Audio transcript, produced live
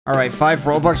All right, 5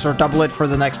 Robux or double it for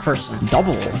the next person.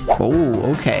 Double.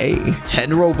 Oh, okay.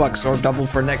 10 Robux or double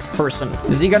for next person.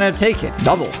 Is he gonna take it?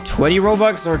 Double. 20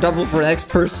 Robux or double for next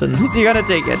person. Is he gonna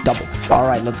take it? Double. All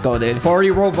right, let's go, dude. 40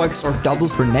 Robux or double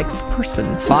for next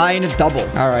person. Fine, double.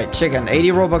 All right, chicken. 80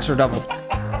 Robux or double.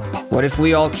 What if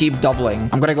we all keep doubling?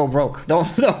 I'm gonna go broke. No,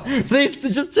 please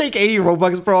just take 80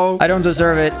 Robux, bro. I don't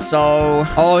deserve it, so...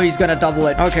 Oh, he's gonna double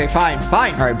it. Okay, fine. All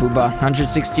right, Booba.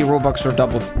 160 Robux or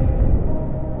double.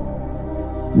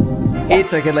 He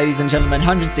took it, ladies and gentlemen.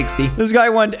 160. This guy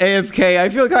went AFK. I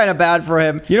feel kind of bad for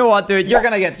him. You know what, dude? You're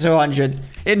gonna get 200.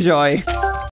 Enjoy.